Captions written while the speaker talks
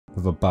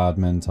with a bad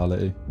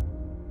mentality.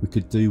 We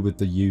could do with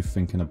the youth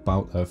thinking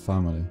about their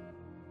family,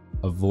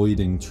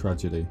 avoiding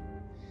tragedy.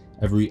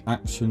 Every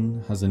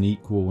action has an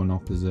equal and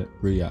opposite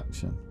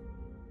reaction.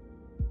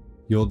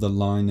 You're the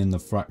line in the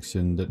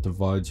fraction that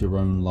divides your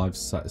own life's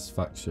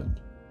satisfaction.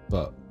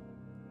 But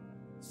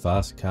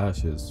fast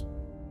cash is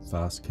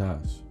fast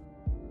cash.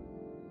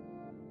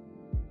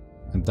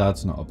 And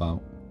Dad's not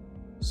about,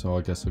 so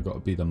I guess I've got to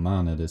be the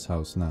man at his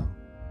house now.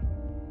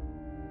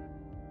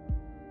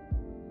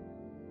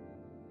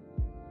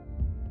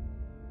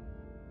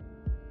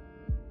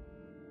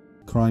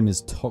 Crime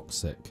is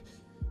toxic.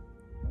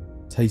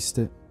 Taste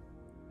it,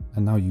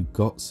 and now you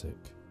got sick.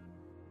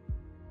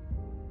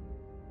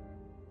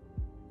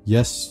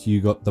 Yes, you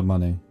got the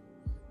money,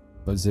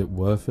 but is it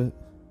worth it?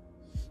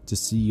 To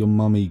see your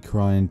mummy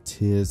crying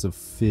tears of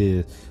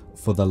fear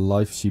for the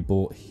life she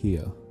bought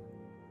here.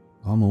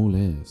 I'm all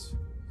ears.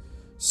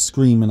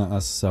 Screaming at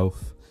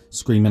herself,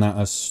 screaming at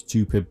her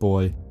stupid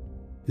boy.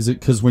 Is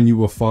it 'cause when you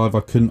were 5 I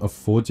couldn't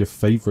afford your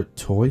favourite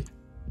toy?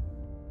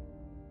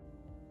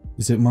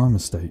 Is it my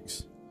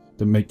mistakes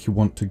that make you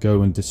want to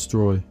go and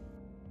destroy?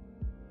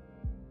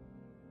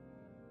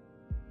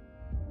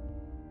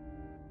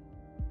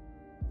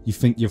 You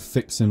think you're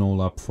fixing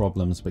all our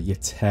problems, but you're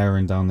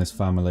tearing down this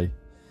family.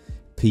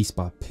 Piece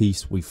by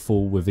piece we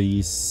fall with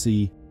ease.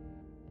 See,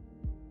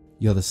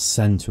 you're the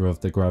centre of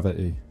the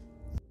gravity.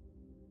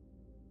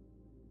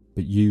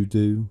 But you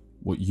do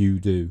what you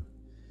do.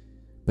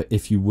 But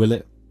if you will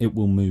it, it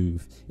will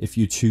move. If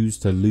you choose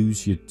to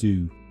lose, you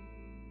do.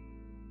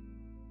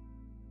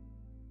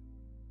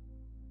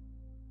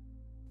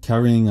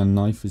 Carrying a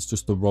knife is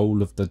just the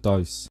roll of the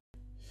dice.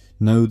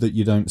 Know that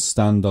you don't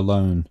stand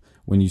alone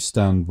when you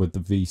stand with the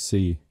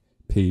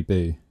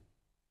VCPB.